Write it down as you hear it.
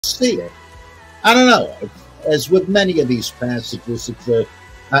see it. I don't know. As with many of these passages, it's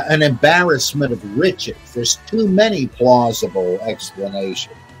an embarrassment of riches. There's too many plausible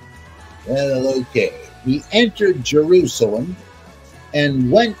explanations. Well, okay. He entered Jerusalem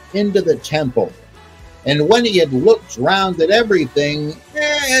and went into the temple. And when he had looked round at everything,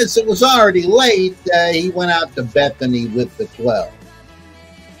 as it was already late, he went out to Bethany with the 12.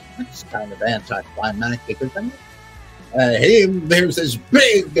 That's kind of anticlimactic, isn't it? There's this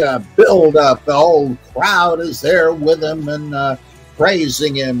big build-up. The whole crowd is there with him and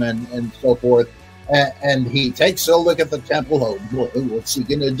praising him and so forth. And he takes a look at the temple. Oh, what's he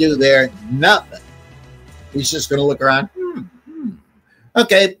going to do there? Nothing. He's just going to look around.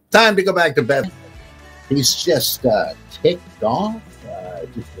 Okay, time to go back to Bethany. He's just ticked off,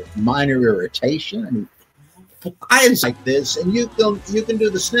 just a minor irritation. I mean, it's like this, and you can do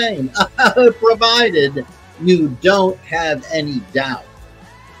the same, provided you don't have any doubt.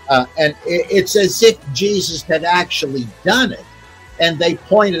 And it's as if Jesus had actually done it, and they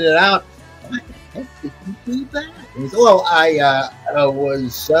pointed it out. Why the heck did you do that? He said, well, I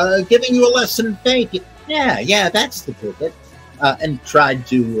was giving you a lesson in faith. Yeah, that's the ticket. And tried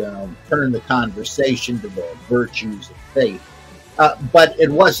to turn the conversation to the virtues of faith. But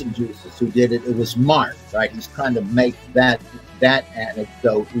it wasn't Jesus who did it. It was Mark, right? He's trying to make that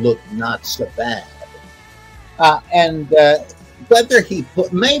anecdote look not so bad. And whether he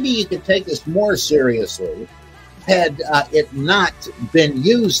put, maybe you could take this more seriously had it not been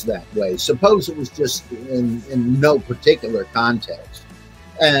used that way. Suppose it was just in no particular context.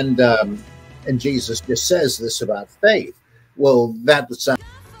 And Jesus just says this about faith. Well, that would sound...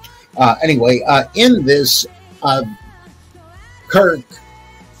 anyway, in this, Kirk,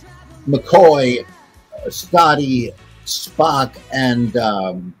 McCoy, Scotty, Spock,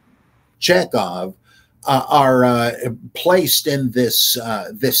 and Chekhov are placed in this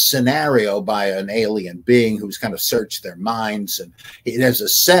this scenario by an alien being who's kind of searched their minds, and as a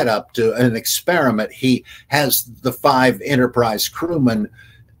setup to an experiment, he has the 5 Enterprise crewmen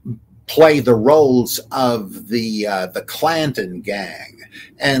play the roles of the Clanton gang,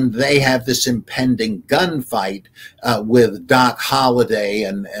 and they have this impending gunfight with Doc Holliday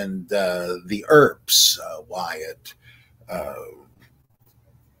and the Earps, Wyatt.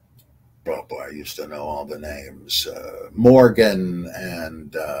 Oh boy, I used to know all the names. Morgan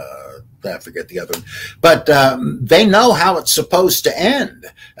and I forget the other one. But they know how it's supposed to end.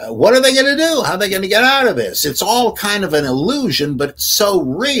 What are they going to do? How are they going to get out of this? It's all kind of an illusion, but it's so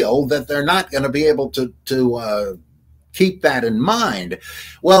real that they're not going to be able to keep that in mind.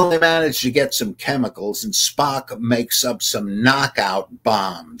 Well, they managed to get some chemicals, and Spock makes up some knockout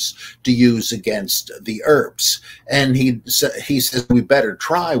bombs to use against the Earps. And he says, we better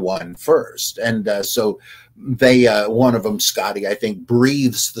try one first. And so they, one of them, Scotty, I think,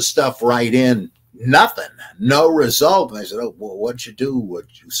 breathes the stuff right in. Nothing, no result. And they said, oh, well, what'd you do? Would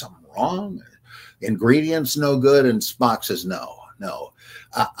you do something wrong? Ingredients no good? And Spock says, no.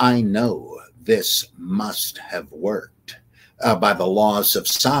 I know this must have worked. By the laws of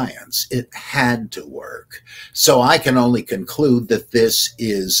science, it had to work. So I can only conclude that this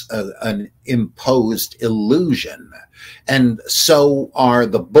is an imposed illusion. And so are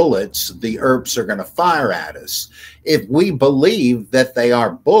the bullets the Earps are going to fire at us. If we believe that they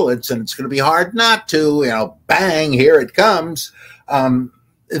are bullets, and it's going to be hard not to, bang, here it comes,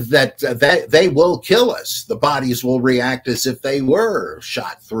 that they will kill us. The bodies will react as if they were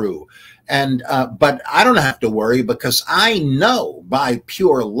shot through. And but I don't have to worry, because I know by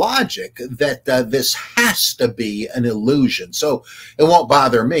pure logic that this has to be an illusion. So it won't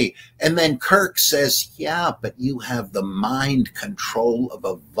bother me. And then Kirk says, yeah, but you have the mind control of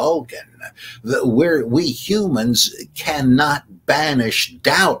a Vulcan. We humans cannot banish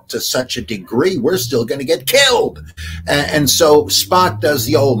doubt to such a degree. We're still going to get killed. And so Spock does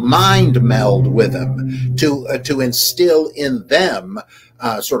the old mind meld with him to instill in them,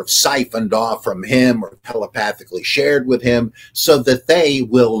 sort of siphoned off from him or telepathically shared with him, so that they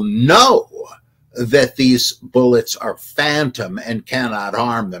will know that these bullets are phantom and cannot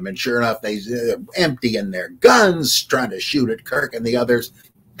harm them. And sure enough, they're emptying their guns, trying to shoot at Kirk and the others.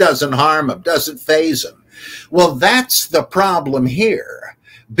 Doesn't harm them, doesn't faze them. Well, that's the problem here.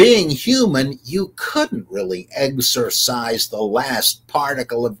 Being human, you couldn't really exorcise the last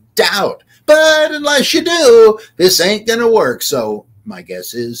particle of doubt. But unless you do, this ain't going to work. So my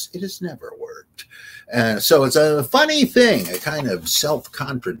guess is it has never worked. So it's a funny thing, a kind of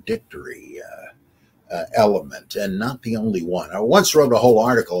self-contradictory element, and not the only one. I once wrote a whole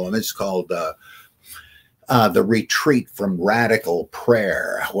article, and it's called the retreat from radical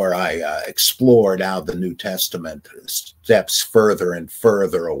prayer, where I explored how the New Testament steps further and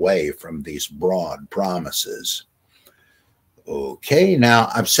further away from these broad promises. Okay, now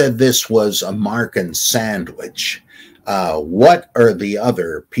I've said this was a Markan sandwich. What are the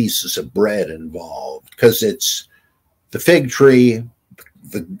other pieces of bread involved? Because it's the fig tree,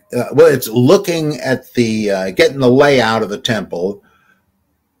 well, it's looking at the, getting the layout of the temple.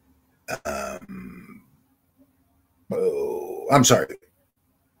 I'm sorry,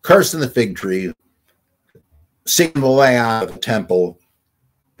 cursing the fig tree, seeing the layout of the temple,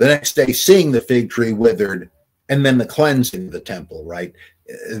 the next day seeing the fig tree withered, and then the cleansing of the temple, right?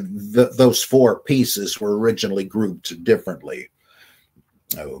 Those four pieces were originally grouped differently.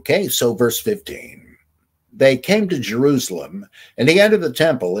 Okay, so verse 15. They came to Jerusalem, and he entered the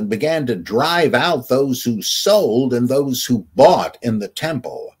temple and began to drive out those who sold and those who bought in the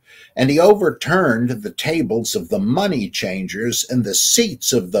temple. And he overturned the tables of the money changers and the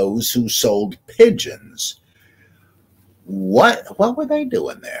seats of those who sold pigeons. What were they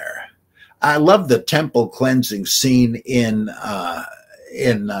doing there? I love the temple cleansing scene in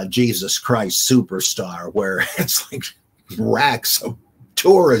Jesus Christ Superstar, where it's like racks of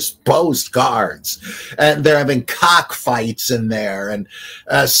tourist postcards, and they're having cockfights in there, and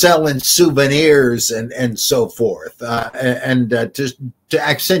selling souvenirs and so forth, to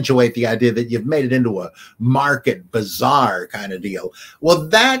accentuate the idea that you've made it into a market bazaar kind of deal. Well,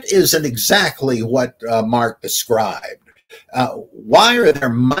 that isn't exactly what Mark described. Why are there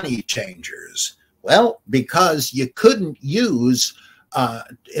money changers? Well, because you couldn't use,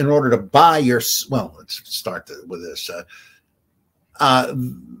 in order to buy your, well, let's start with this.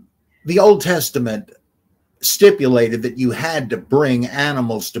 The Old Testament stipulated that you had to bring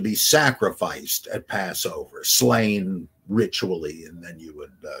animals to be sacrificed at Passover, slain ritually, and then you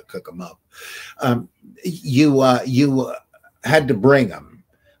would cook them up. You had to bring them.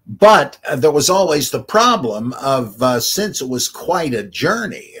 But there was always the problem of, since it was quite a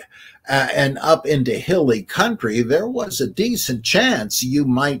journey and up into hilly country, there was a decent chance you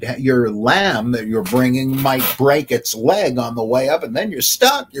might, your lamb that you're bringing might break its leg on the way up, and then you're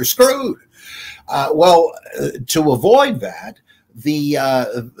stuck, you're screwed. To avoid that,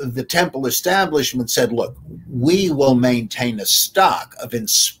 the temple establishment said, look, we will maintain a stock of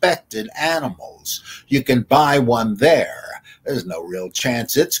inspected animals. You can buy one there. There's no real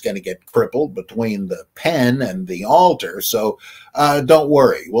chance it's going to get crippled between the pen and the altar, so don't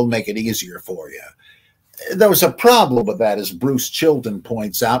worry, we'll make it easier for you. There was a problem with that, as Bruce Chilton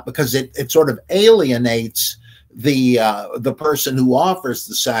points out, because it sort of alienates the person who offers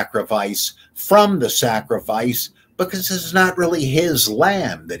the sacrifice from the sacrifice, because it's not really his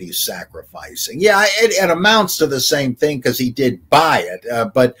lamb that he's sacrificing. Yeah, it amounts to the same thing because he did buy it,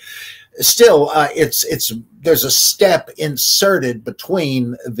 but still, there's a step inserted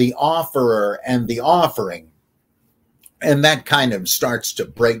between the offerer and the offering, and that kind of starts to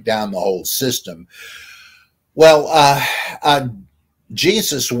break down the whole system. Well,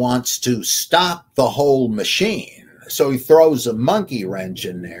 Jesus wants to stop the whole machine, so he throws a monkey wrench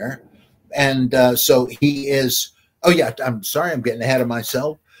in there, and so he is, oh yeah, I'm sorry, I'm getting ahead of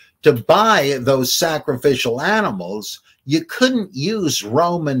myself. To buy those sacrificial animals, you couldn't use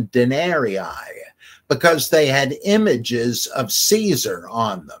Roman denarii because they had images of Caesar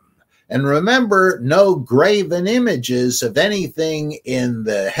on them. And remember, no graven images of anything in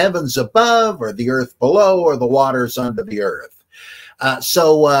the heavens above or the earth below or the waters under the earth.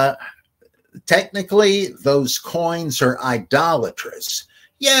 Technically, those coins are idolatrous.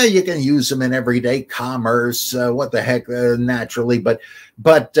 Yeah, you can use them in everyday commerce, what the heck, naturally, but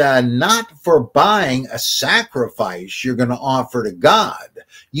not for buying a sacrifice you're going to offer to God.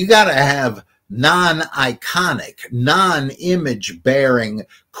 You got to have non-iconic, non-image-bearing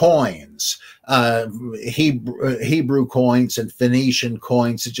coins, Hebrew coins and Phoenician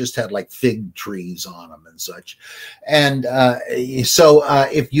coins that just had like fig trees on them and such. And so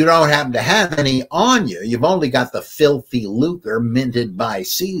if you don't happen to have any on you, you've only got the filthy lucre minted by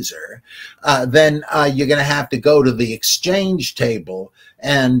Caesar, then you're going to have to go to the exchange table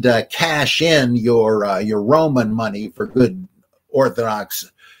and cash in your Roman money for good Orthodox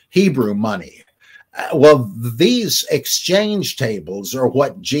Hebrew money. Well, these exchange tables are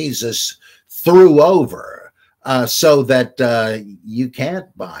what Jesus threw over so that you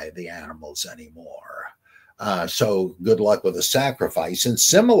can't buy the animals anymore. So good luck with the sacrifice. And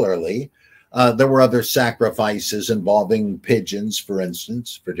similarly, there were other sacrifices involving pigeons, for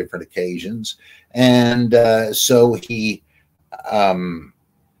instance, for different occasions. And so he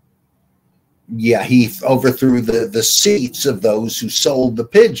yeah, he overthrew the seats of those who sold the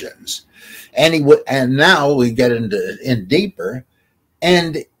pigeons. And he would, and now we get in deeper,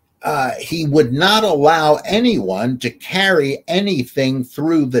 and he would not allow anyone to carry anything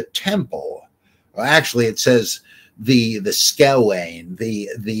through the temple. Well, actually, it says the skewain,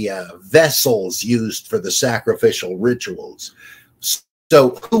 the vessels used for the sacrificial rituals.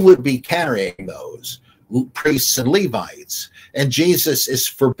 So who would be carrying those? Priests and Levites. And Jesus is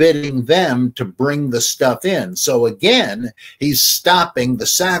forbidding them to bring the stuff in. So again, he's stopping the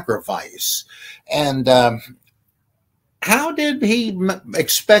sacrifice. And how did he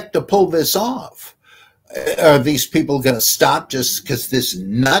expect to pull this off? Are these people going to stop just because this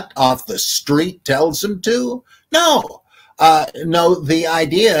nut off the street tells them to? No. No, the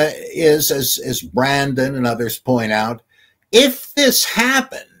idea is, as Brandon and others point out, if this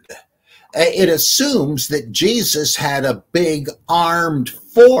happened, it assumes that Jesus had a big armed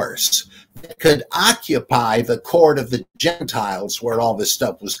force that could occupy the court of the Gentiles where all this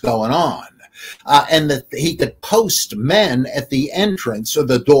stuff was going on. And that he could post men at the entrance or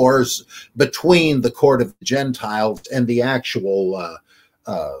the doors between the court of the Gentiles and the actual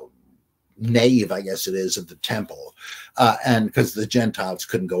nave, I guess it is, of the temple. And because the Gentiles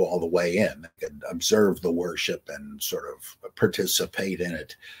couldn't go all the way in, they could observe the worship and sort of participate in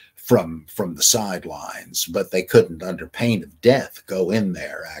it from the sidelines, but they couldn't, under pain of death, go in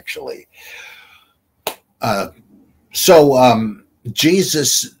there, actually. So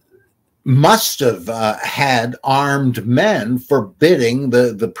Jesus must have had armed men forbidding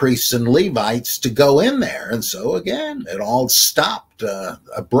the priests and Levites to go in there. And so, again, it all stopped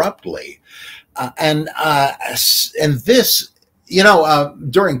abruptly. And this, you know,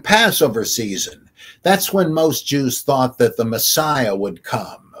 during Passover season, that's when most Jews thought that the Messiah would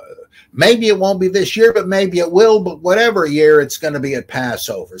come. Maybe it won't be this year, but maybe it will. But whatever year, it's going to be at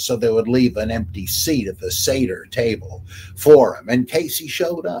Passover. So they would leave an empty seat at the Seder table for him in case he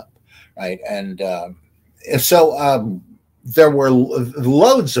showed up, right? And so there were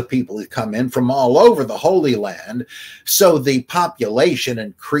loads of people who come in from all over the Holy Land. So the population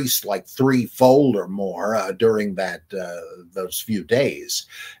increased like threefold or more during that those few days.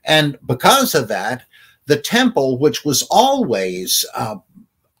 And because of that, the temple, which was always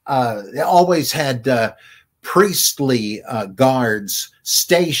had priestly guards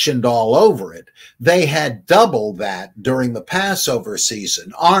stationed all over it. They had double that during the Passover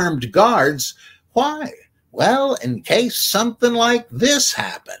season. Armed guards. Why? Well, in case something like this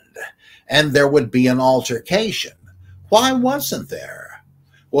happened and there would be an altercation. Why wasn't there?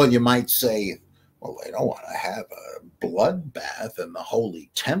 Well, you might say, well, they don't want to have a bloodbath in the holy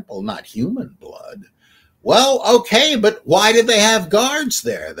temple, not human blood. Well, okay, but why did they have guards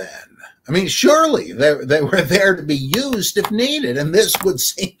there then? I mean, surely they were there to be used if needed, and this would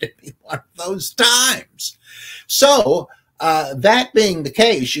seem to be one of those times. So, that being the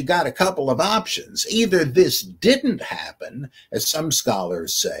case, you got a couple of options. Either this didn't happen, as some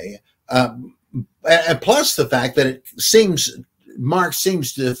scholars say, and plus the fact that it seems Mark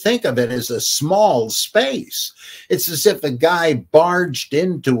seems to think of it as a small space. It's as if a guy barged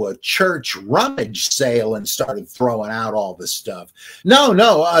into a church rummage sale and started throwing out all this stuff. No,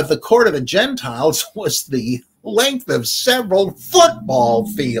 the court of the Gentiles was the length of several football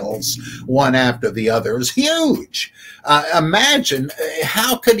fields, one after the other. It was huge. Imagine,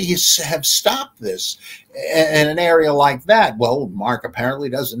 how could he have stopped this in an area like that? Well, Mark apparently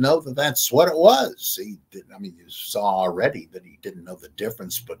doesn't know that that's what it was. He didn't. I mean, you saw already that he didn't know the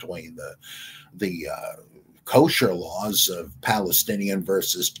difference between the kosher laws of Palestinian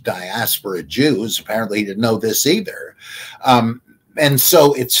versus diaspora Jews. Apparently, he didn't know this either. And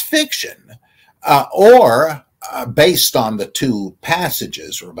so it's fiction, or based on the two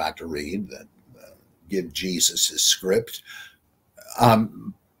passages we're about to read that give Jesus his script,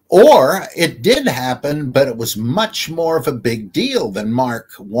 or it did happen, but it was much more of a big deal than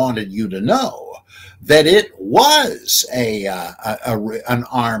Mark wanted you to know, that it was an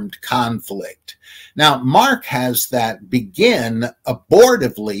armed conflict. Now, Mark has that begin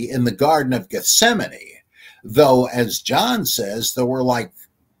abortively in the Garden of Gethsemane, though, as John says, there were like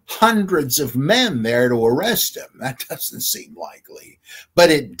hundreds of men there to arrest him. That doesn't seem likely. But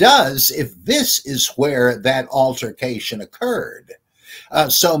it does if this is where that altercation occurred.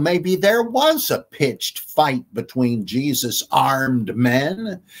 So maybe there was a pitched fight between Jesus' armed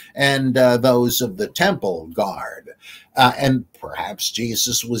men and those of the temple guard. And perhaps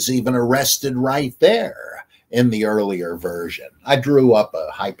Jesus was even arrested right there in the earlier version. I drew up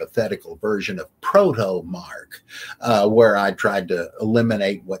a hypothetical version of proto-Mark, where I tried to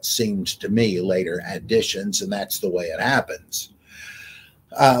eliminate what seemed to me later additions, and that's the way it happens.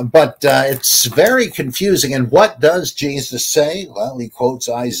 But it's very confusing. And what does Jesus say? Well, he quotes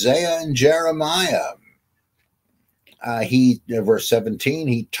Isaiah and Jeremiah. Verse 17,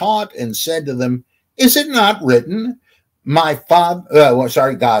 he taught and said to them, is it not written, my father,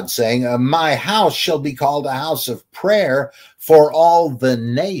 God saying, my house shall be called a house of prayer for all the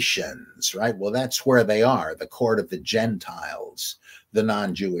nations, right? Well, that's where they are, the court of the Gentiles, the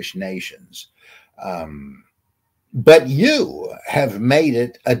non-Jewish nations. But you have made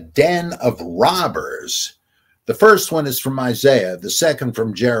it a den of robbers. The first one is from Isaiah, the second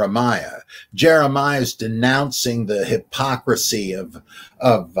from Jeremiah. Jeremiah is denouncing the hypocrisy of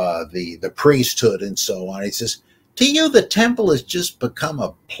the priesthood and so on. He says, to you, the temple has just become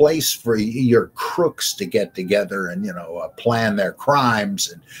a place for your crooks to get together and, plan their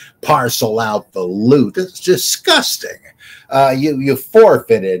crimes and parcel out the loot. It's disgusting. You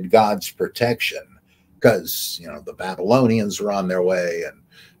forfeited God's protection because, the Babylonians were on their way and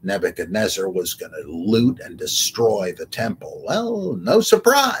Nebuchadnezzar was going to loot and destroy the temple. Well, no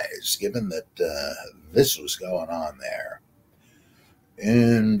surprise, given that this was going on there.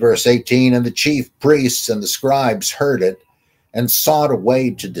 In verse 18, and the chief priests and the scribes heard it and sought a way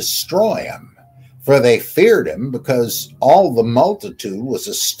to destroy him, for they feared him because all the multitude was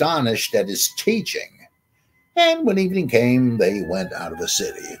astonished at his teaching. And when evening came, they went out of the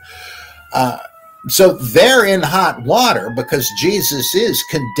city. So they're in hot water because Jesus is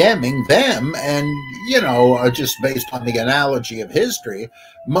condemning them. And, just based on the analogy of history,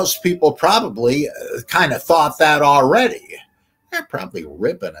 most people probably kind of thought that already. They're probably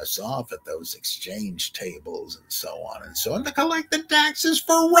ripping us off at those exchange tables and so on and so on. They collect the taxes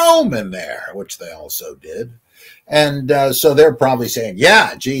for Rome in there, which they also did. And so they're probably saying,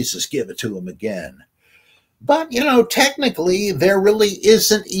 yeah, Jesus, give it to him again. But, technically, there really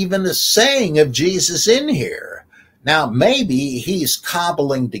isn't even a saying of Jesus in here. Now, maybe he's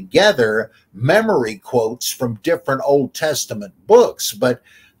cobbling together memory quotes from different Old Testament books, but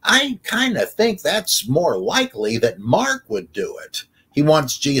I kind of think that's more likely that Mark would do it. He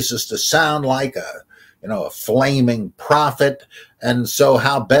wants Jesus to sound like a flaming prophet, and so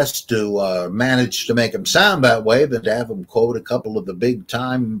how best to manage to make him sound that way than to have him quote a couple of the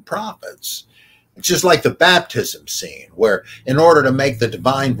big-time prophets. It's just like the baptism scene, where in order to make the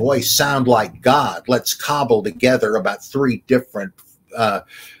divine voice sound like God, let's cobble together about 3 different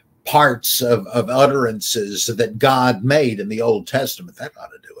parts of utterances that God made in the Old Testament. That ought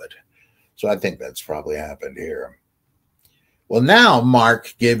to do it. So I think that's probably happened here. Well, now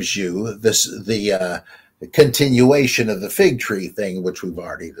Mark gives you the continuation of the fig tree thing, which we've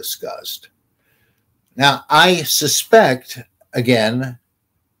already discussed. Now, I suspect, again,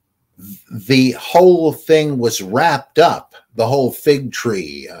 the whole thing was wrapped up, the whole fig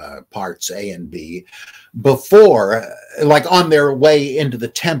tree parts A and B, before, like on their way into the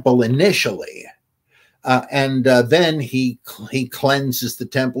temple initially. And then he cleanses the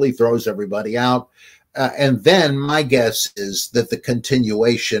temple, he throws everybody out. And then my guess is that the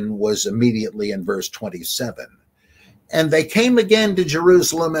continuation was immediately in verse 27. And they came again to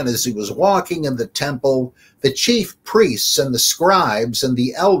Jerusalem, and as he was walking in the temple, the chief priests and the scribes and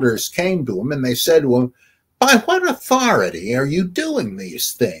the elders came to him, and they said to him, by what authority are you doing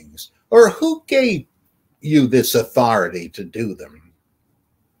these things? Or who gave you this authority to do them?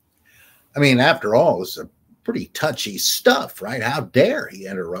 I mean, after all, it's a pretty touchy stuff, right? How dare he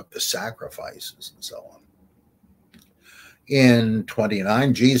interrupt the sacrifices and so on. In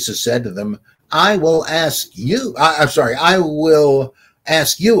 29, Jesus said to them, I will ask you a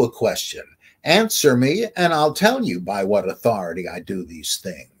question. Answer me, and I'll tell you by what authority I do these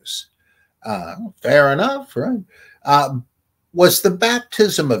things. Fair enough, right? Was the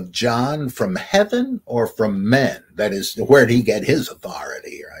baptism of John from heaven or from men? That is, where did he get his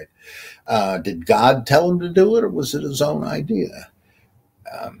authority, right? Did God tell him to do it, or was it his own idea?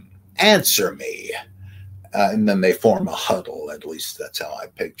 Answer me. And then they form a huddle. At least that's how I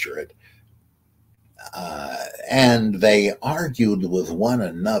picture it. And they argued with one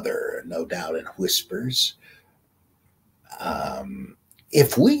another, no doubt in whispers.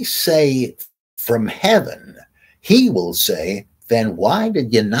 If we say from heaven, he will say, then why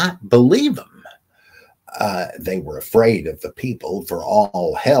did you not believe him? They were afraid of the people, for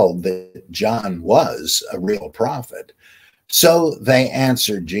all held that John was a real prophet. So they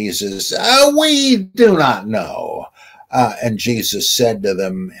answered Jesus, we do not know. And Jesus said to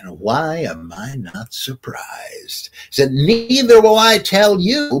them, and why am I not surprised? He said, neither will I tell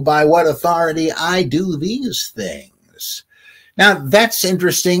you by what authority I do these things. Now, that's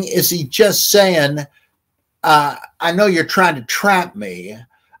interesting. Is he just saying, I know you're trying to trap me.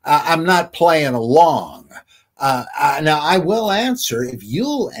 I'm not playing along. Now, I will answer if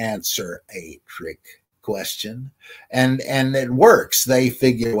you'll answer a trick question, and it works. They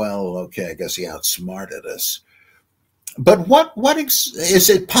figure, well, okay, I guess he outsmarted us. But is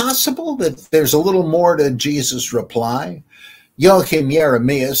it possible that there's a little more to Jesus' reply? Joachim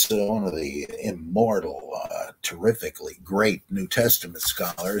Jeremias, one of the immortal, terrifically great New Testament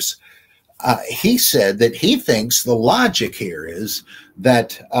scholars, he said that he thinks the logic here is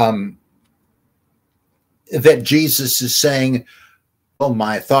that that Jesus is saying, well,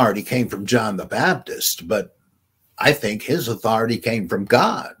 my authority came from John the Baptist, but I think his authority came from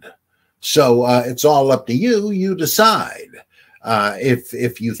God. So it's all up to you. You decide.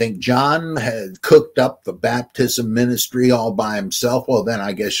 If you think John had cooked up the baptism ministry all by himself, well, then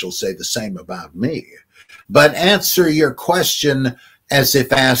I guess you'll say the same about me. But answer your question as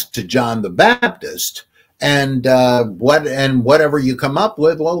if asked to John the Baptist, and whatever you come up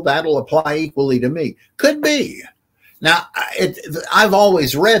with, well, that'll apply equally to me. Could be. Now, I've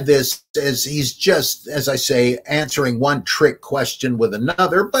always read this as he's just, as I say, answering one trick question with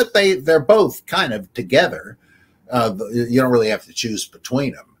another, but they're both kind of together. You don't really have to choose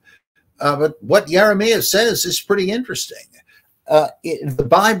between them. But what Jeremias says is pretty interesting. The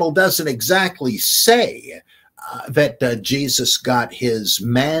Bible doesn't exactly say that Jesus got his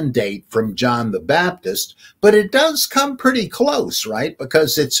mandate from John the Baptist, but it does come pretty close, right?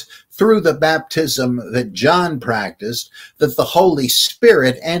 Because it's through the baptism that John practiced that the Holy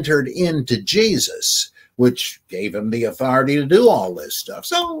Spirit entered into Jesus, which gave him the authority to do all this stuff.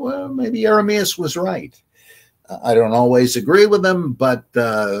 So maybe Jeremias was right. I don't always agree with him, but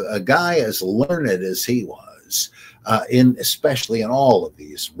a guy as learned as he was, especially in all of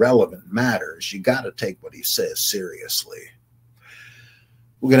these relevant matters, you got to take what he says seriously.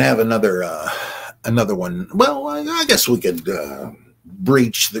 We're going to have another one. Well, I guess we could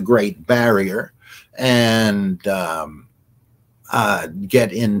breach the Great Barrier and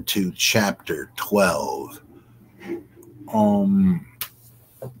get into chapter 12.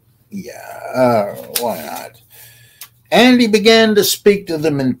 Yeah, why not? And he began to speak to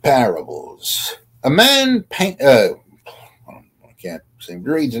them in parables. A man, I can't seem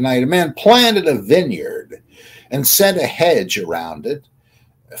to read tonight. A man planted a vineyard and set a hedge around it,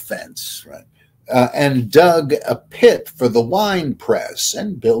 a fence, right? And dug a pit for the wine press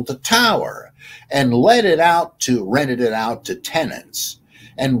and built a tower and rented it out to tenants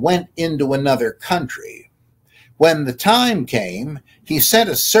and went into another country. When the time came, he sent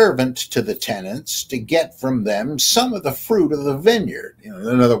a servant to the tenants to get from them some of the fruit of the vineyard.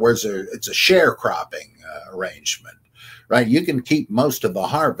 In other words, it's a sharecropping arrangement, right? You can keep most of the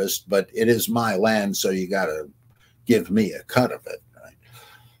harvest, but it is my land, so you got to give me a cut of it.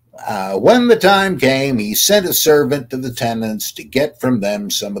 Right? When the time came, he sent a servant to the tenants to get from them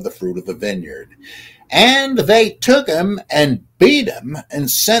some of the fruit of the vineyard. And they took him and beat him and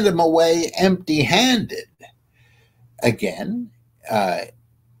sent him away empty-handed. Again,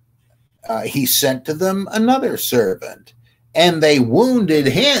 he sent to them another servant, and they wounded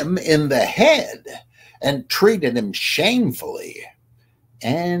him in the head and treated him shamefully.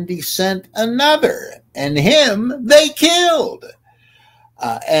 And he sent another, and him they killed.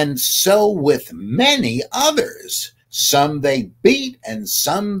 And so with many others, some they beat and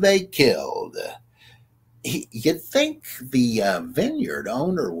some they killed. You'd think the vineyard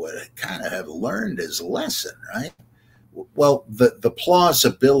owner would kind of have learned his lesson, right? Well, the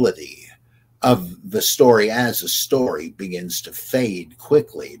plausibility of the story as a story begins to fade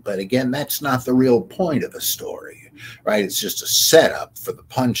quickly. But again, that's not the real point of the story, right? It's just a setup for the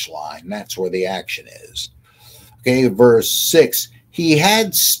punchline. That's where the action is. Okay, verse 6, he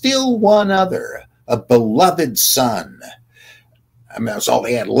had still one other, a beloved son. I mean, that's all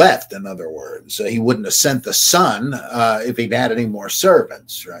he had left, in other words. He wouldn't have sent the son if he'd had any more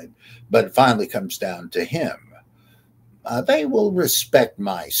servants, right? But it finally comes down to him. They will respect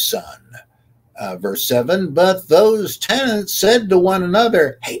my son. Verse 7, but those tenants said to one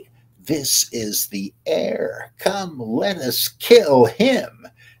another, hey, this is the heir. Come, let us kill him,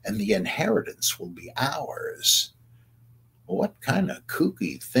 and the inheritance will be ours. What kind of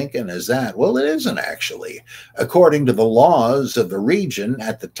kooky thinking is that? Well, it isn't actually. According to the laws of the region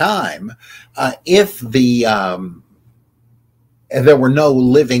at the time, if there were no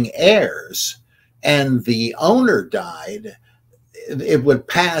living heirs and the owner died, it would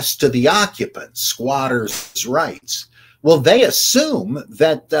pass to the occupants, squatters' rights. Well, they assume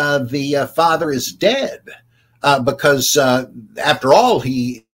that the father is dead because, after all,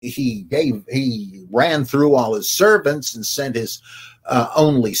 he ran through all his servants and sent his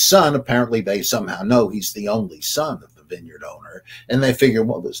only son. Apparently, they somehow know he's the only son of the vineyard owner, and they figure,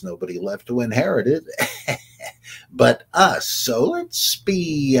 well, there's nobody left to inherit it, but us. So let's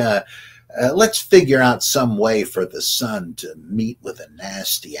figure out some way for the son to meet with a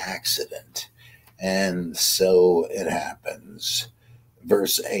nasty accident. And so it happens.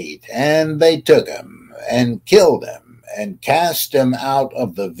 Verse 8, and they took him and killed him and cast him out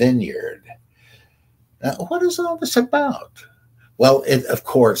of the vineyard. Now, what is all this about? Well, of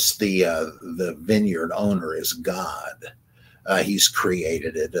course, the vineyard owner is God. He's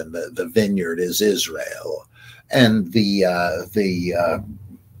created it, and the vineyard is Israel. And the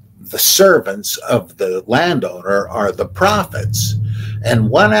servants of the landowner are the prophets. And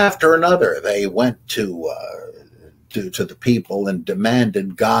one after another, they went to the people and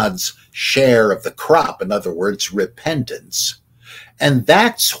demanded God's share of the crop. In other words, repentance. And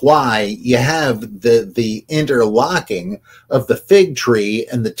that's why you have the interlocking of the fig tree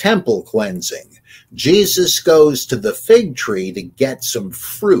and the temple cleansing. Jesus goes to the fig tree to get some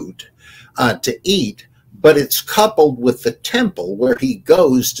fruit to eat, but it's coupled with the temple where he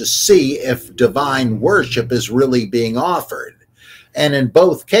goes to see if divine worship is really being offered. And in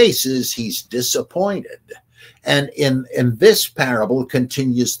both cases, he's disappointed. And in this parable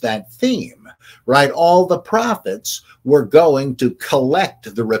continues that theme, right? All the prophets were going to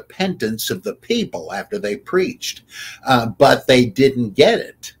collect the repentance of the people after they preached, but they didn't get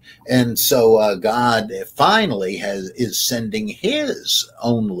it. And so God finally is sending his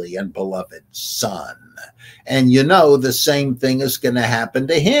only and beloved son. And you know, the same thing is going to happen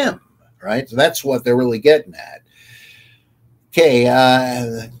to him, right? So that's what they're really getting at. Okay,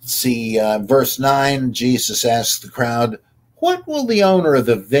 let's see, verse 9, Jesus asks the crowd, what will the owner of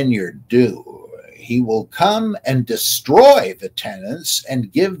the vineyard do? He will come and destroy the tenants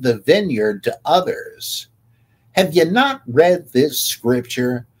and give the vineyard to others. Have you not read this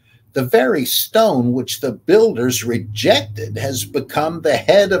scripture? The very stone which the builders rejected has become the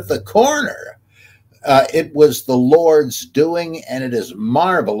head of the corner. It was the Lord's doing, and it is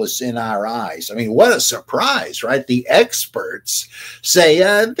marvelous in our eyes. I mean, what a surprise, right? The experts say,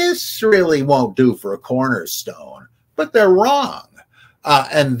 this really won't do for a cornerstone, but they're wrong.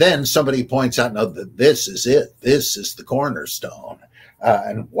 And then somebody points out, no, this is it. This is the cornerstone.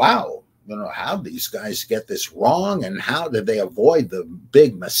 And wow, I don't know how these guys get this wrong, and how did they avoid the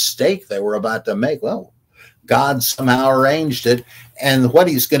big mistake they were about to make? Well, God somehow arranged it, and what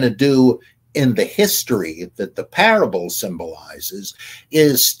he's going to do in the history that the parable symbolizes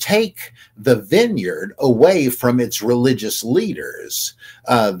is take the vineyard away from its religious leaders,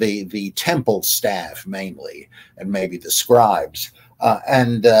 the temple staff mainly, and maybe the scribes,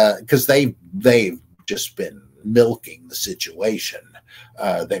 and because they've just been milking the situation.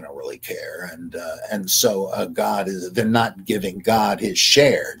 They don't really care, and so they're not giving God his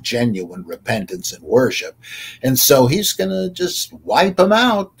share, genuine repentance and worship, and so he's going to just wipe them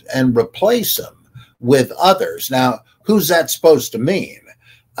out and replace them with others. Now, who's that supposed to mean?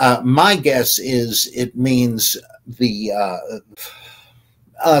 My guess is it means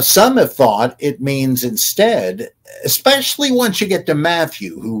some have thought it means instead, especially once you get to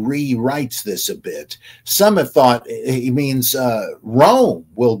Matthew, who rewrites this a bit, some have thought it means Rome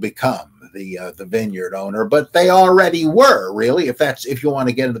will become the vineyard owner, but they already were, really, if you want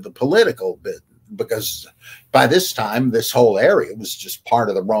to get into the political bit, because by this time this whole area was just part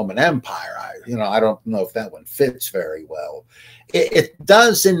of the Roman Empire. I don't know if that one fits very well. It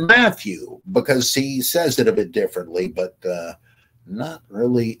does in Matthew, because he says it a bit differently, but not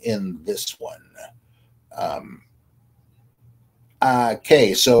really in this one.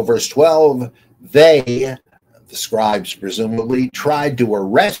 Okay, so verse 12, the scribes presumably tried to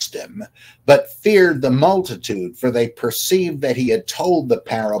arrest him, but feared the multitude, for they perceived that he had told the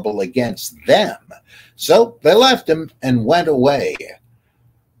parable against them. So they left him and went away.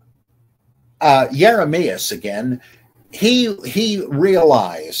 Jeremias again, he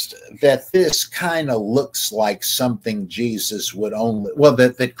realized that this kind of looks like something Jesus would only, well,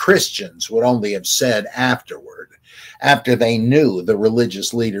 that Christians would only have said afterward, after they knew the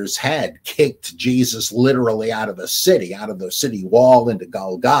religious leaders had kicked Jesus literally out of the city wall into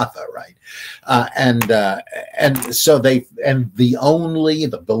Golgotha, right? And so the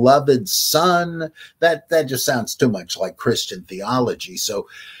beloved son, that just sounds too much like Christian theology. So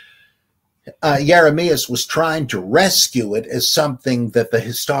Jeremias was trying to rescue it as something that the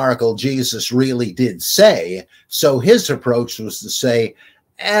historical Jesus really did say. So his approach was to say,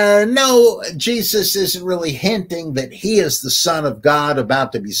 no, Jesus isn't really hinting that he is the Son of God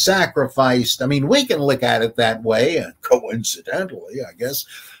about to be sacrificed. I mean, we can look at it that way, coincidentally, I guess.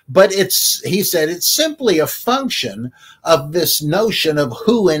 But he said, it's simply a function of this notion of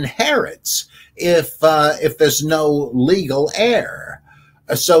who inherits if there's no legal heir.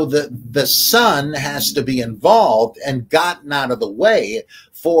 So the son has to be involved and gotten out of the way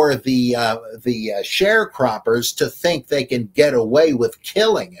for the sharecroppers to think they can get away with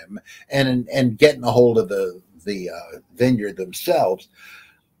killing him and getting a hold of the vineyard themselves.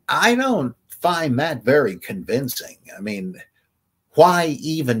 I don't find that very convincing. I mean, why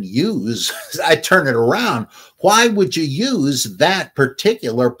even use, I turn it around, why would you use that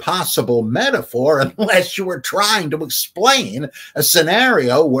particular possible metaphor unless you were trying to explain a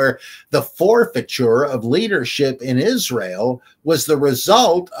scenario where the forfeiture of leadership in Israel was the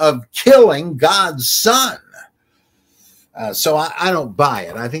result of killing God's son? So I don't buy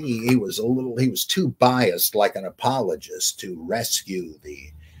it. I think he was too biased, like an apologist, to rescue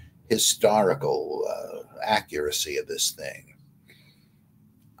the historical accuracy of this thing.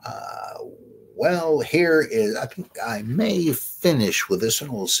 Well, here is, I think I may finish with this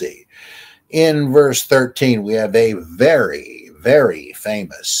one. We'll see. In verse 13, we have a very, very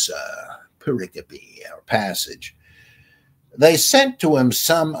famous pericope or passage. They sent to him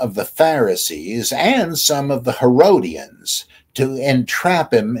some of the Pharisees and some of the Herodians to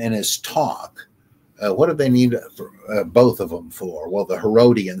entrap him in his talk. What did they need both of them for? Well, the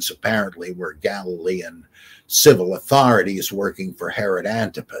Herodians apparently were Galilean civil authorities working for Herod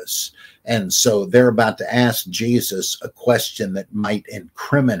Antipas. And so they're about to ask Jesus a question that might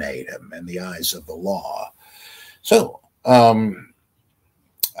incriminate him in the eyes of the law. So,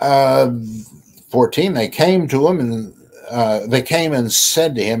 14, they came to him and they came and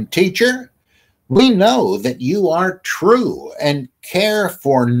said to him, "Teacher, we know that you are true and care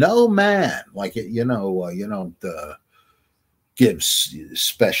for no man." Like, you don't give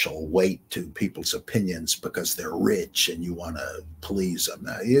special weight to people's opinions because they're rich and you want to please them.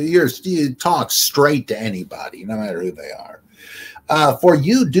 You talk straight to anybody, no matter who they are. "For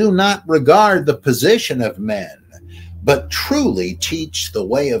you do not regard the position of men, but truly teach the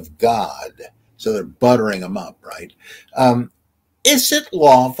way of God." So they're buttering them up, right? "Is it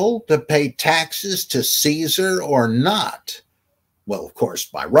lawful to pay taxes to Caesar or not?" Well, of course,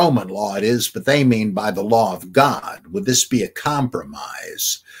 by Roman law it is, but they mean by the law of God. Would this be a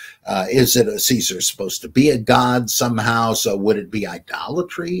compromise? Is it Caesar supposed to be a god somehow? So would it be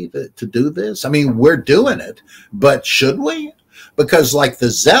idolatry to do this? I mean, we're doing it, but should we? Because like the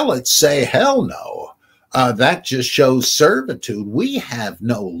zealots say, hell no. That just shows servitude. We have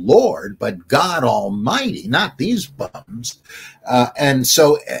no Lord, but God Almighty, not these bums. And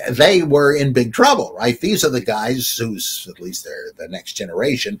so they were in big trouble, right? These are the guys who's, at least they're the next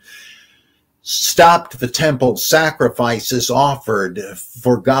generation, stopped the temple sacrifices offered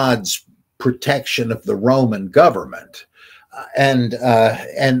for God's protection of the Roman government. And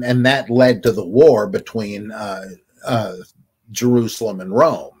that led to the war between Jerusalem and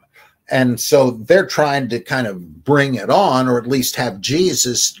Rome. And so they're trying to kind of bring it on, or at least have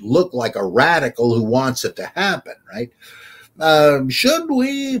Jesus look like a radical who wants it to happen, right? Should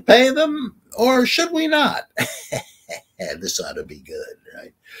we pay them or should we not? This ought to be good,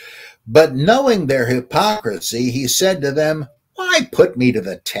 right? But knowing their hypocrisy, he said to them, "Why put me to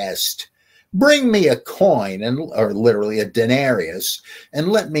the test? Bring me a coin, or literally a denarius, and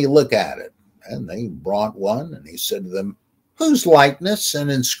let me look at it." And they brought one, and he said to them, "Whose likeness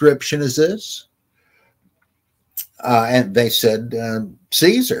and inscription is this?" And they said,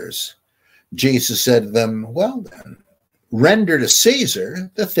 "Caesar's." Jesus said to them, "Well then, render to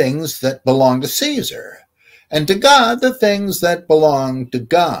Caesar the things that belong to Caesar, and to God the things that belong to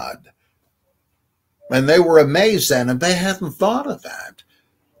God." And they were amazed then, and they hadn't thought of that.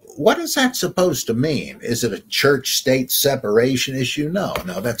 What is that supposed to mean? Is it a church-state separation issue? No,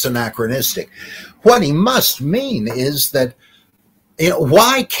 that's anachronistic. What he must mean is that,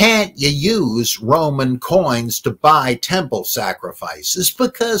 why can't you use Roman coins to buy temple sacrifices?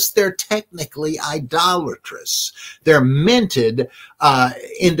 Because they're technically idolatrous. They're minted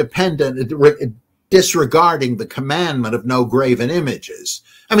independent, disregarding the commandment of no graven images.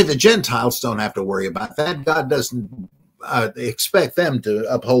 I mean, the Gentiles don't have to worry about that. God doesn't expect them to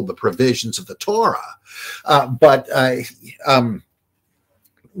uphold the provisions of the Torah. But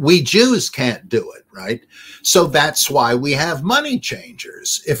we Jews can't do it, right? So that's why we have money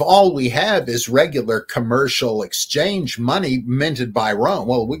changers. If all we have is regular commercial exchange money minted by Rome,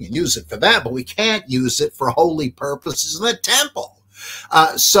 well, we can use it for that, but we can't use it for holy purposes in the temple.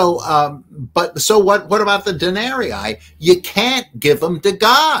 So what about the denarii? You can't give them to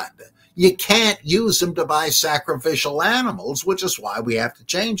God. You can't use them to buy sacrificial animals, which is why we have to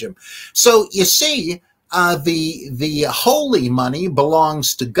change them. So you see, The holy money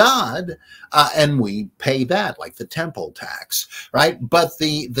belongs to God, and we pay that, like the temple tax, right? But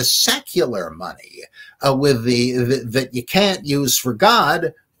the secular money that you can't use for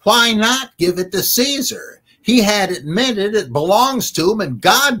God, why not give it to Caesar? He had admitted it belongs to him, and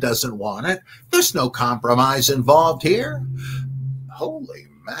God doesn't want it. There's no compromise involved here. Holy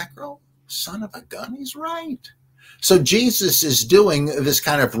mackerel, son of a gun, he's right. So Jesus is doing this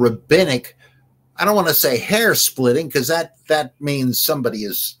kind of rabbinic, I don't want to say hair splitting, because that means somebody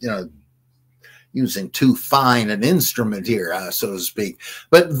is, using too fine an instrument here, so to speak.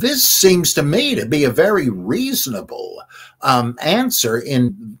 But this seems to me to be a very reasonable answer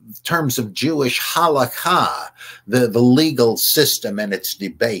in terms of Jewish halakha, the legal system and its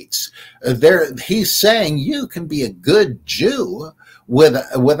debates. He's saying you can be a good Jew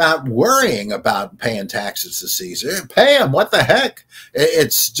without worrying about paying taxes to Caesar. Pay him, what the heck?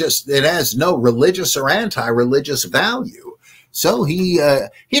 It's just, it has no religious or anti-religious value. So he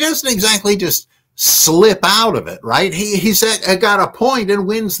doesn't exactly just slip out of it, right? He's got a point and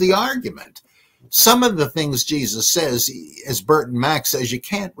wins the argument. Some of the things Jesus says, as Burton Mack says, you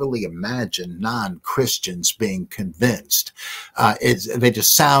can't really imagine non-Christians being convinced. They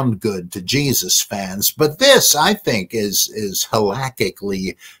just sound good to Jesus fans. But this, I think, is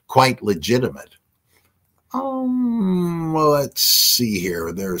halakhically quite legitimate. Well, let's see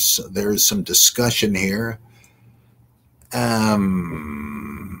here. There's some discussion here.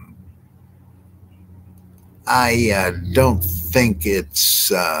 I don't think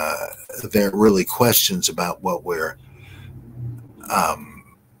there are really questions about what we're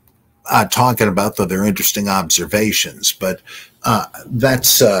talking about, though they're interesting observations. But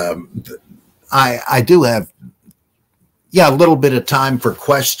that's I do have a little bit of time for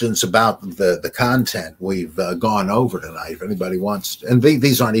questions about the content we've gone over tonight. If anybody wants, and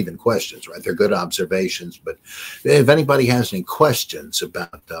these aren't even questions, right? They're good observations. But if anybody has any questions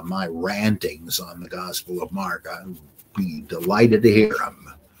about my rantings on the Gospel of Mark, I'd be delighted to hear them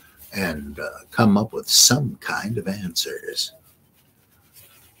and come up with some kind of answers.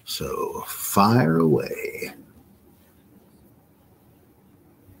 So fire away.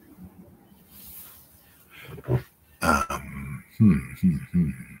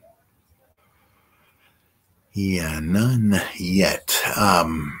 Yeah, none yet.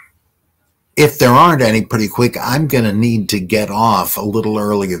 If there aren't any, pretty quick, I'm going to need to get off a little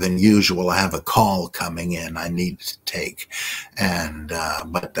earlier than usual. I have a call coming in I need to take,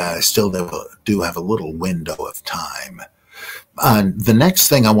 but I still do have a little window of time. The next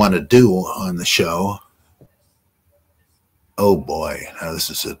thing I want to do on the show, oh boy, now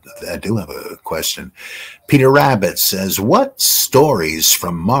I do have a question. Peter Rabbit says, what stories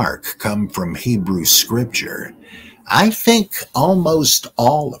from Mark come from Hebrew scripture? I think almost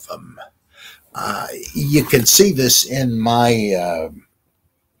all of them. You can see this in my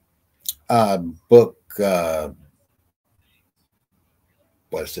book,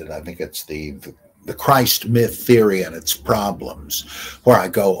 what is it? I think it's the Christ myth theory and its problems, where I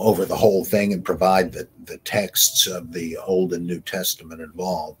go over the whole thing and provide the texts of the Old and New Testament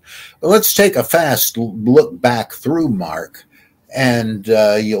involved. But let's take a fast look back through Mark, and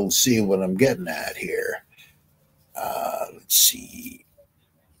you'll see what I'm getting at here. Let's see.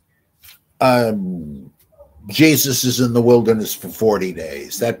 Jesus is in the wilderness for 40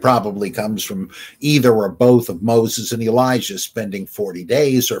 days. That probably comes from either or both of Moses and Elijah spending 40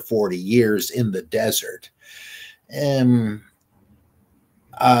 days or 40 years in the desert. The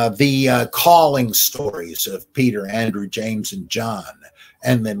calling stories of Peter, Andrew, James, and John,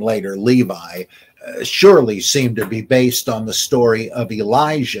 and then later Levi, surely seem to be based on the story of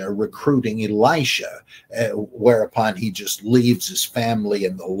Elijah recruiting Elisha, whereupon he just leaves his family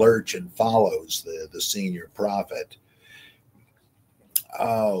in the lurch and follows the senior prophet.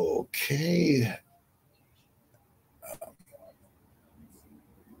 Okay.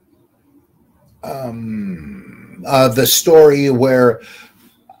 The story where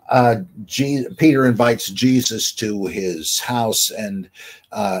Peter invites Jesus to his house and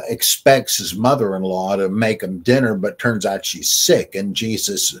expects his mother-in-law to make him dinner, but turns out she's sick, and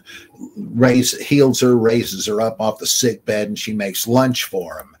Jesus heals her, raises her up off the sick bed, and she makes lunch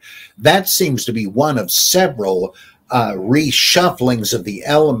for him. That seems to be one of several reshufflings of the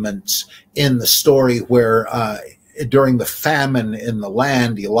elements in the story where during the famine in the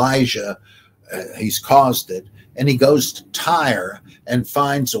land, Elijah, he's caused it, and he goes to Tyre and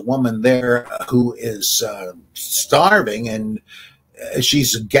finds a woman there who is starving, and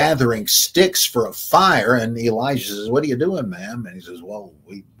she's gathering sticks for a fire, and Elijah says, "What are you doing, ma'am?" And he says, "Well,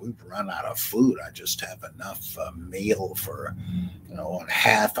 we've run out of food. I just have enough meal for,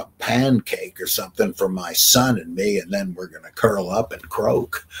 half a pancake or something for my son and me, and then we're going to curl up and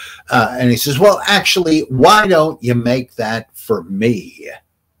croak." And he says, "Well, actually, why don't you make that for me?"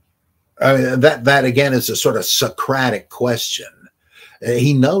 That again is a sort of Socratic question.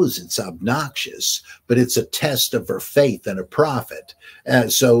 He knows it's obnoxious, but it's a test of her faith in a prophet.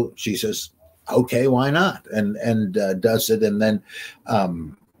 So she says, "Okay, why not?" And does it. And then,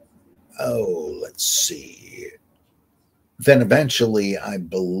 let's see. Then eventually, I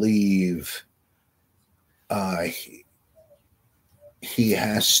believe he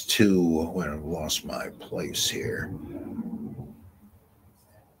has to. Well, I've lost my place here.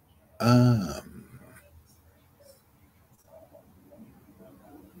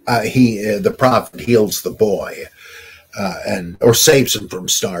 The prophet heals the boy, or saves him from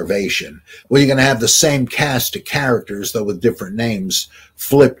starvation. Well, you're going to have the same cast of characters, though with different names,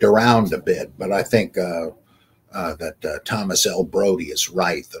 flipped around a bit. But I think that Thomas L. Brody is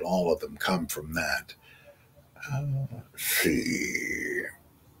right, that all of them come from that. Let's see.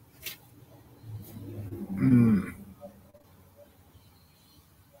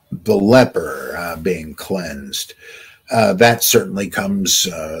 The leper being cleansed. That certainly comes,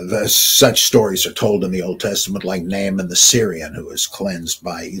 such stories are told in the Old Testament, like Naaman the Syrian, who was cleansed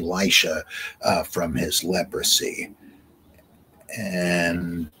by Elisha from his leprosy.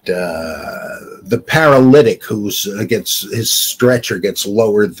 And the paralytic his stretcher gets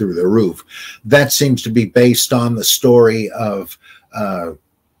lowered through the roof. That seems to be based on the story of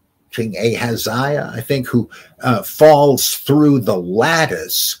King Ahaziah, I think, who falls through the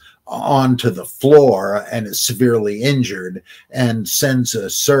lattice onto the floor and is severely injured, and sends a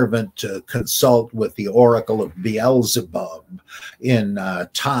servant to consult with the oracle of Beelzebub in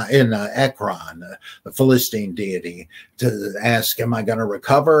Ekron, the Philistine deity, to ask, "Am I going to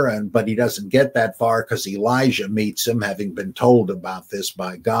recover?" But he doesn't get that far because Elijah meets him, having been told about this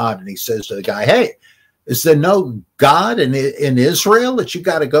by God, and he says to the guy, "Hey, is there no God in Israel that you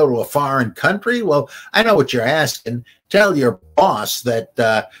got to go to a foreign country?" "Well, I know what you're asking. Tell your boss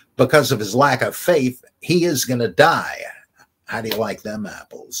that because of his lack of faith, he is going to die." How do you like them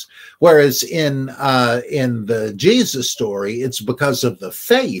apples? Whereas in the Jesus story, it's because of the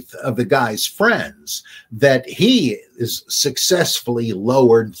faith of the guy's friends that he is successfully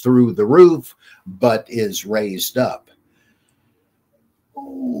lowered through the roof, but is raised up.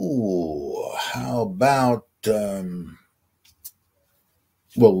 Ooh, how about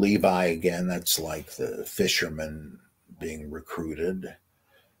Levi again? That's like the fisherman being recruited.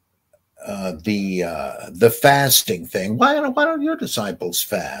 The fasting thing. Why don't your disciples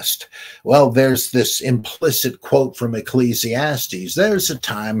fast? Well, there's this implicit quote from Ecclesiastes: "There's a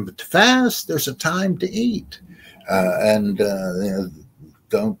time to fast. There's a time to eat."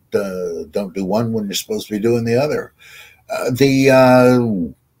 Don't do one when you're supposed to be doing the other.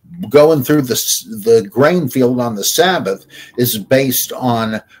 Going through the grain field on the Sabbath is based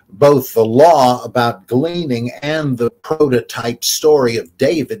on both the law about gleaning and the prototype story of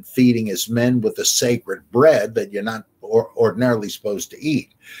David feeding his men with the sacred bread that you're not ordinarily supposed to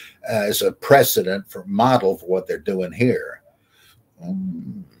eat, as a precedent for model for what they're doing here.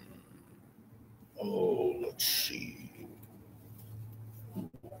 Let's see.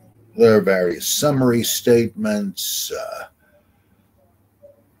 There are various summary statements.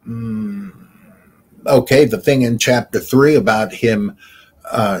 Okay, the thing in chapter 3 about him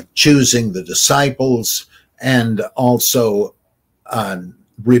choosing the disciples, and also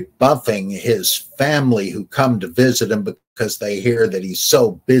rebuffing his family who come to visit him because they hear that he's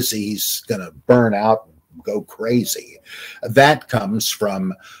so busy he's going to burn out and go crazy. That comes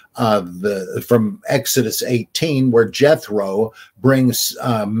from Exodus 18, where Jethro brings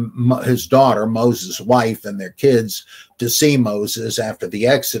his daughter, Moses' wife, and their kids to see Moses after the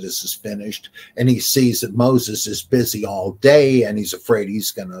Exodus is finished, and he sees that Moses is busy all day, and he's afraid he's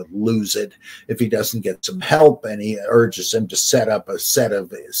going to lose it if he doesn't get some help, and he urges him to set up a set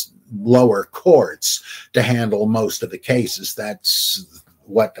of his lower courts to handle most of the cases. That's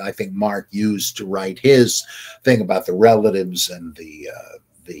what I think Mark used to write his thing about the relatives and the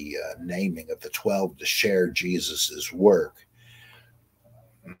naming of the 12 to share Jesus's work.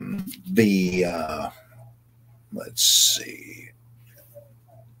 Let's see.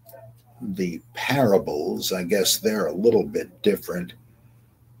 The parables, I guess they're a little bit different.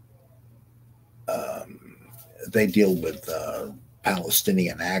 They deal with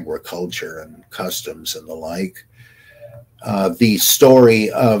Palestinian agriculture and customs and the like. The story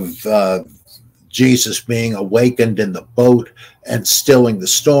of Jesus being awakened in the boat and stilling the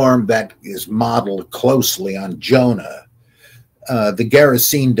storm, that is modeled closely on Jonah. The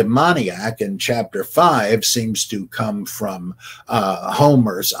Gerasene demoniac in chapter 5 seems to come from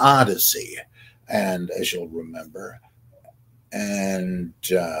Homer's Odyssey, and as you'll remember. And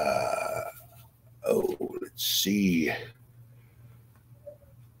let's see.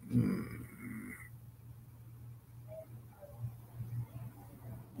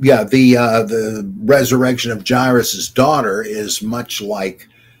 Yeah, the resurrection of Jairus's daughter is much like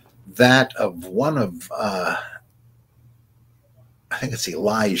that of one of I think it's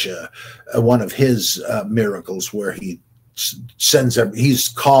Elijah, one of his miracles where he he's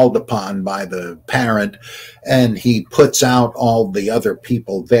called upon by the parent, and he puts out all the other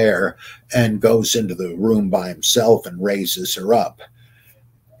people there and goes into the room by himself and raises her up.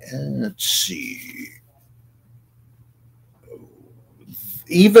 And let's see.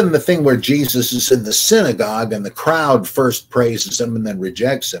 Even the thing where Jesus is in the synagogue and the crowd first praises him and then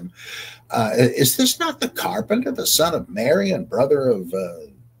rejects him. Is this not the carpenter, the son of Mary and brother of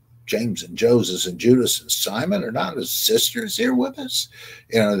James and Joseph and Judas and Simon? Are not his sisters here with us?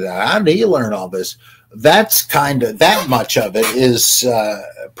 You know, how do you learn all this? That's kind of, that much of it is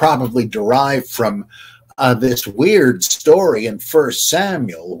probably derived from this weird story in 1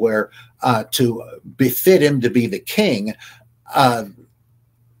 Samuel where to befit him to be the king,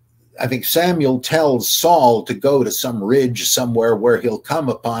 I think Samuel tells Saul to go to some ridge somewhere where he'll come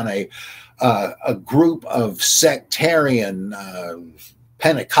upon a group of sectarian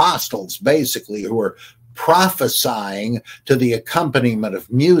Pentecostals, basically, who are prophesying to the accompaniment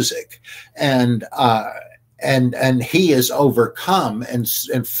of music, and he is overcome and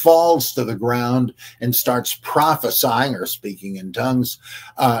falls to the ground and starts prophesying or speaking in tongues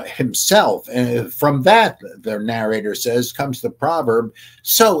himself. And from that, the narrator says, comes the proverb,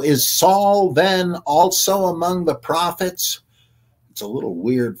 so is Saul then also among the prophets? It's a little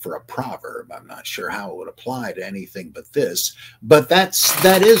weird for a proverb. I'm not sure how it would apply to anything but this, but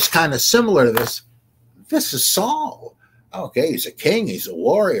that is kind of similar to this. This is Saul. Okay, he's a king, he's a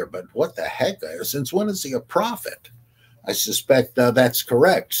warrior, but what the heck? Since when is he a prophet? I suspect that's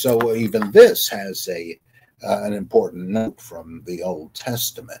correct. So even this has an important note from the Old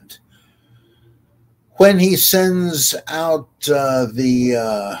Testament. When he sends out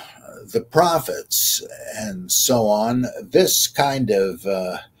the prophets and so on, this kind of,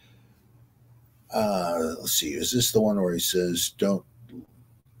 let's see, is this the one where he says, don't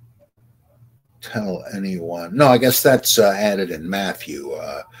tell anyone? No, I guess that's added in Matthew,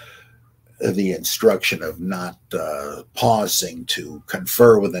 the instruction of not pausing to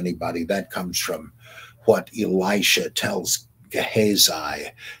confer with anybody. That comes from what Elisha tells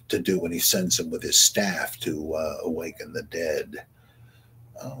Gehazi to do when he sends him with his staff to awaken the dead.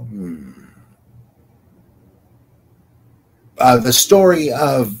 The story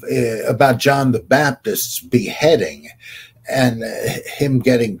of about John the Baptist's beheading and him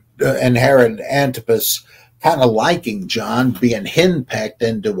getting and Herod Antipas kind of liking John, being henpecked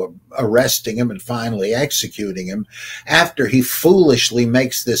into arresting him and finally executing him after he foolishly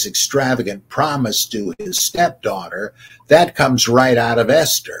makes this extravagant promise to his stepdaughter. That comes right out of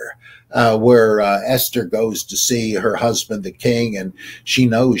Esther, where Esther goes to see her husband, the king, and she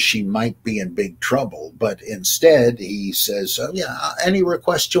knows she might be in big trouble. But instead, he says, oh, yeah, any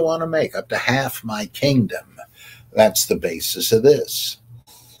request you want to make, up to half my kingdom. That's the basis of this.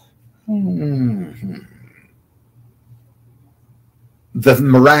 The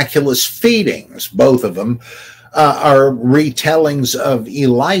miraculous feedings, both of them, are retellings of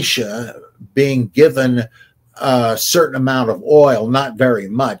Elisha being given a certain amount of oil, not very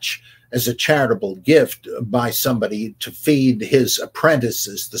much, as a charitable gift by somebody to feed his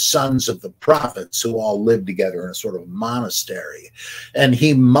apprentices, the sons of the prophets, who all lived together in a sort of monastery. And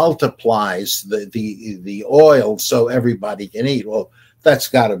he multiplies the oil so everybody can eat. Well, that's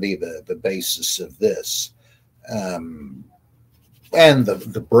got to be the basis of this. And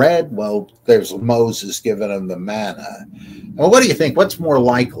the bread, well, there's Moses giving them the manna. Well, what do you think? What's more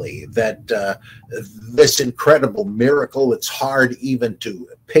likely, that this incredible miracle, it's hard even to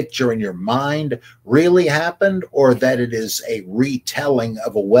picture in your mind, really happened, or that it is a retelling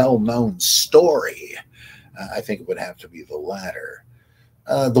of a well-known story? I think it would have to be the latter.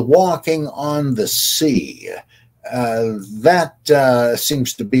 The walking on the sea, that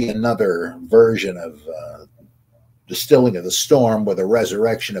seems to be another version of the stilling of the storm with a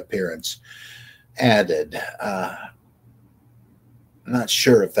resurrection appearance added. Not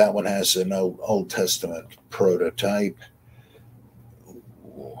sure if that one has an Old Testament prototype.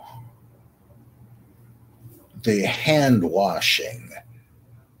 The hand washing.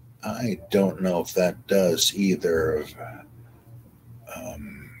 I don't know if that does either.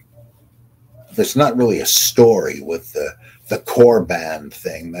 There's not really a story with the Korban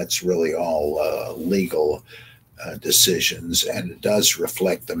thing. That's really all legal decisions, and it does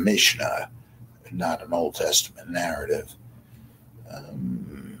reflect the Mishnah, not an Old Testament narrative.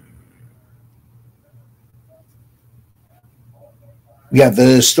 Yeah,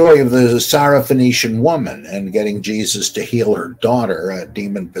 the story of the Syrophoenician woman and getting Jesus to heal her daughter, a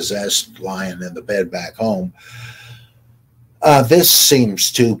demon-possessed, lying in the bed back home. This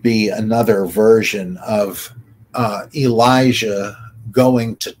seems to be another version of Elijah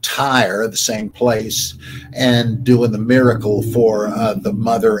going to Tyre, the same place, and doing the miracle for the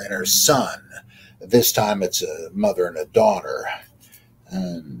mother and her son. This time it's a mother and a daughter.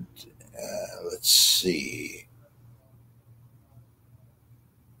 And let's see.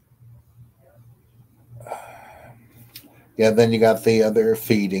 Yeah, then you got the other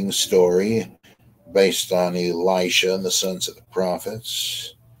feeding story based on Elisha and the sons of the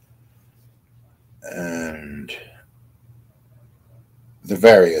prophets. And the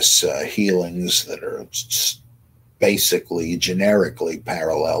various healings that are basically generically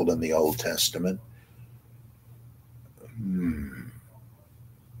paralleled in the Old Testament.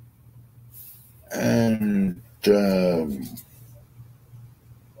 And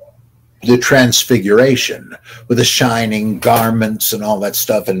the transfiguration with the shining garments and all that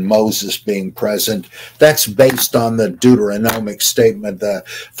stuff, and Moses being present. That's based on the Deuteronomic statement,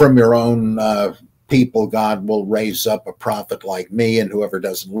 from your own people, God will raise up a prophet like me, and whoever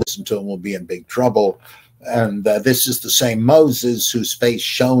doesn't listen to him will be in big trouble. And this is the same Moses whose face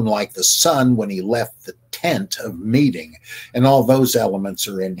shone like the sun when he left the tent of meeting. And all those elements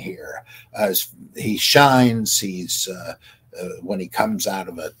are in here. He shines, he's... when he comes out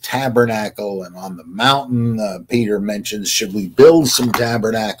of a tabernacle and on the mountain, Peter mentions, should we build some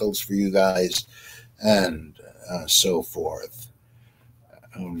tabernacles for you guys? And so forth.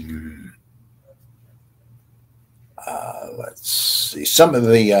 Let's see. Some of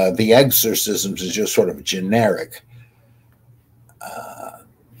the exorcisms is just sort of generic.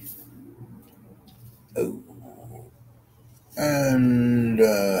 And...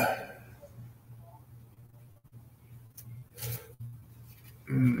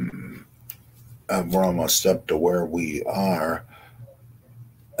 we're almost up to where we are.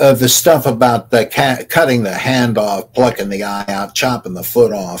 The stuff about the cutting the hand off, plucking the eye out, chopping the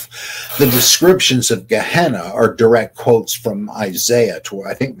foot off. The descriptions of Gehenna are direct quotes from Isaiah, to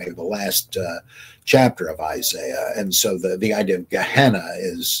I think maybe the last chapter of Isaiah. And so the idea of Gehenna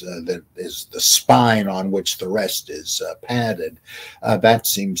is the spine on which the rest is padded. That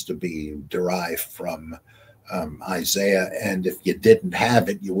seems to be derived from Isaiah, and if you didn't have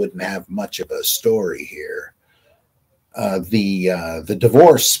it, you wouldn't have much of a story here. The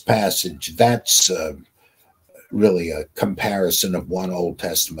divorce passage, that's really a comparison of one Old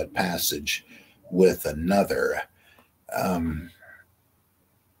Testament passage with another.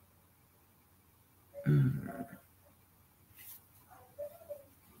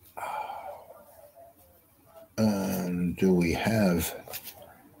 And do we have...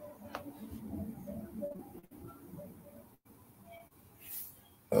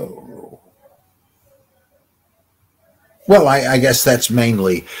 Oh. Well, I guess that's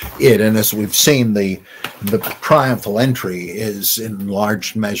mainly it. And as we've seen, the triumphal entry is in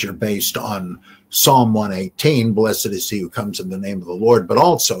large measure based on Psalm 118, blessed is he who comes in the name of the Lord. But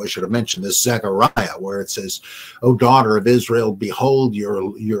also, I should have mentioned this, Zechariah, where it says, O daughter of Israel, behold,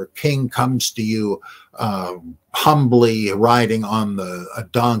 your king comes to you humbly riding on a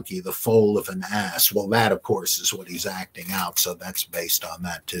donkey, the foal of an ass. Well, that, of course, is what he's acting out. So that's based on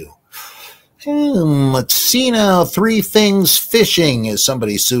that, too. Let's see now. Three Things Fishing is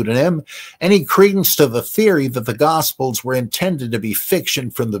somebody's pseudonym. Any credence to the theory that the Gospels were intended to be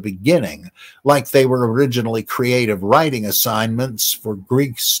fiction from the beginning, like they were originally creative writing assignments for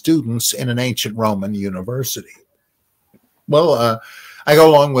Greek students in an ancient Roman university? Well, I go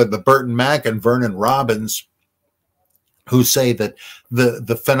along with the Burton Mack and Vernon Robbins, who say that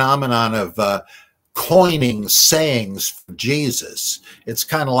the phenomenon of coining sayings for Jesus, it's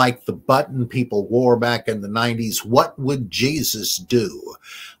kind of like the button people wore back in the 90s. What would Jesus do?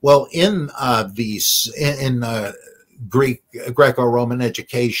 Well, in Greco-Roman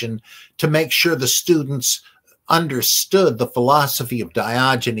education, to make sure the students understood the philosophy of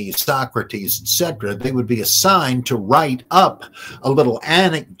Diogenes, Socrates, etc., they would be assigned to write up a little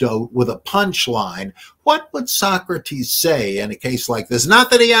anecdote with a punchline. What would Socrates say in a case like this? Not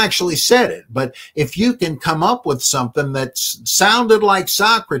that he actually said it, but if you can come up with something that sounded like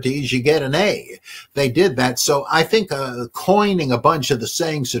Socrates, you get an A. They did that. So I think coining a bunch of the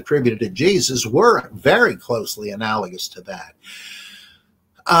sayings attributed to Jesus were very closely analogous to that.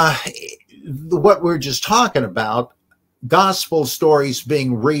 What we're just talking about, gospel stories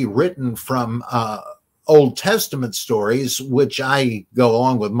being rewritten from Old Testament stories, which I go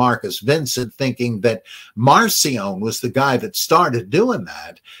along with Marcus Vincent, thinking that Marcion was the guy that started doing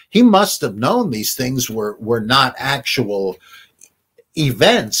that. He must have known these things were not actual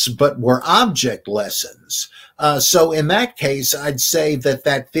events, but were object lessons. So in that case, I'd say that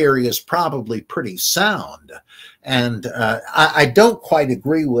that theory is probably pretty sound. And I don't quite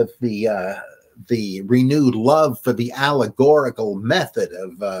agree with the renewed love for the allegorical method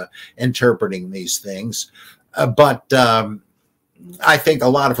of interpreting these things. But I think a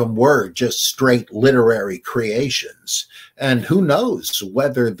lot of them were just straight literary creations. And who knows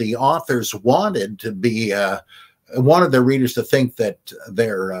whether the authors wanted to be, wanted their readers to think that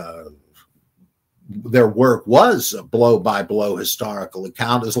their work was a blow-by-blow historical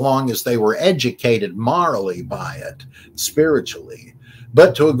account, as long as they were educated morally by it, spiritually.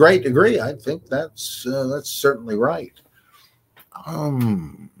 But to a great degree, I think that's certainly right.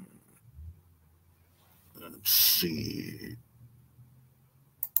 Let's see.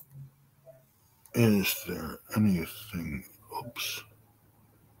 Is there anything? Oops.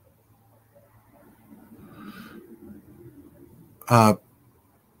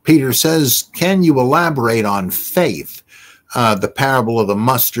 Peter says, can you elaborate on faith, the parable of the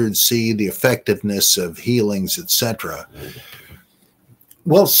mustard seed, the effectiveness of healings, etc.?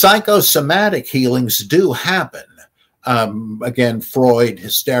 Well, psychosomatic healings do happen. Again, Freud,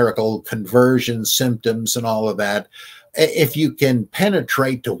 hysterical conversion symptoms and all of that. If you can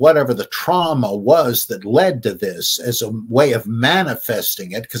penetrate to whatever the trauma was that led to this as a way of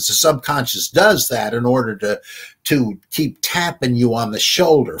manifesting it, because the subconscious does that in order to keep tapping you on the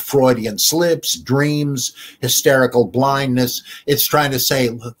shoulder. Freudian slips, dreams, hysterical blindness. It's trying to say,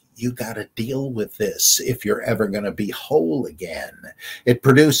 look, you got to deal with this if you're ever going to be whole again. It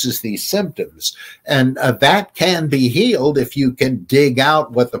produces these symptoms, and that can be healed if you can dig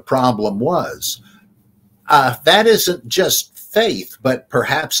out what the problem was. That isn't just faith, but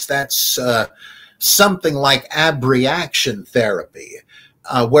perhaps that's something like abreaction therapy,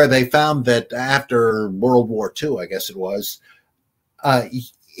 where they found that after World War II, I guess it was,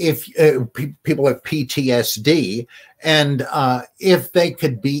 if people have PTSD, and if they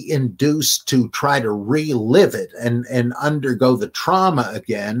could be induced to try to relive it and undergo the trauma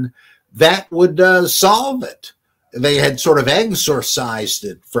again, that would solve it. They had sort of exorcised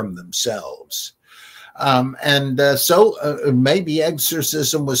it from themselves. So maybe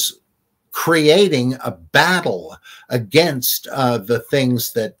exorcism was creating a battle against the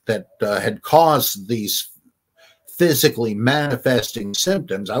things that had caused these physically manifesting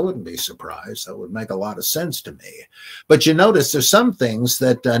symptoms. I wouldn't be surprised. That would make a lot of sense to me. But you notice there's some things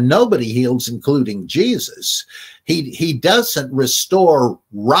that nobody heals, including Jesus. He doesn't restore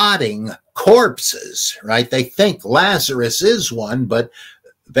rotting corpses, right? They think Lazarus is one, but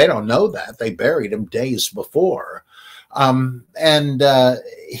they don't know that. They buried him days before. He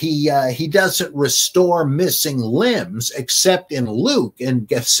doesn't restore missing limbs, except in Luke in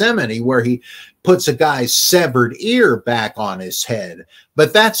Gethsemane, where he puts a guy's severed ear back on his head.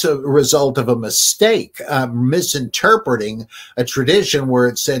 But that's a result of a mistake, misinterpreting a tradition where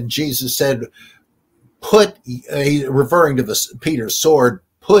it said, Jesus said, referring to Peter's sword,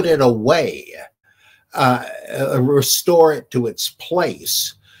 put it away, restore it to its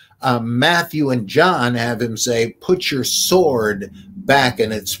place. Matthew and John have him say, put your sword back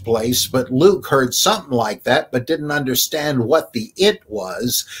in its place. But Luke heard something like that, but didn't understand what the it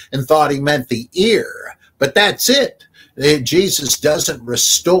was and thought he meant the ear. But that's it. Jesus doesn't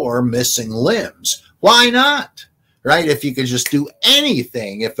restore missing limbs. Why not? Right? If you could just do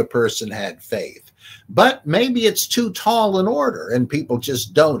anything if the person had faith. But maybe it's too tall an order and people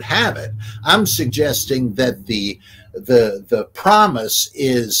just don't have it. I'm suggesting that the promise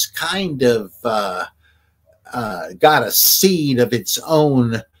is kind of got a seed of its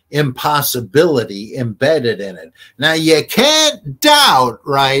own impossibility embedded in it. Now, you can't doubt,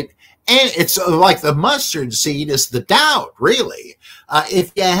 right? And it's like the mustard seed is the doubt, really.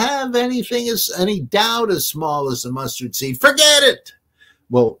 If you have any doubt as small as the mustard seed, forget it.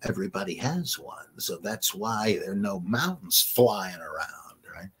 Well, everybody has one, so that's why there are no mountains flying around,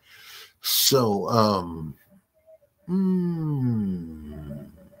 right? So,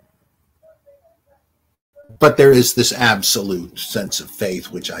 But there is this absolute sense of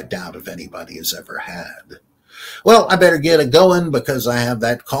faith, which I doubt if anybody has ever had. Well, I better get it going because I have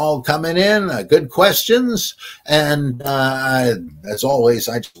that call coming in. Good questions. And as always,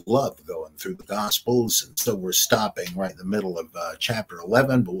 I just love going through the Gospels. And so we're stopping right in the middle of chapter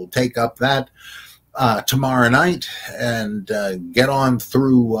 11, but we'll take up that tomorrow night and get on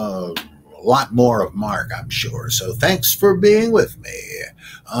through a lot more of Mark, I'm sure. So thanks for being with me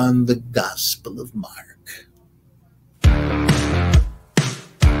on the Gospel of Mark.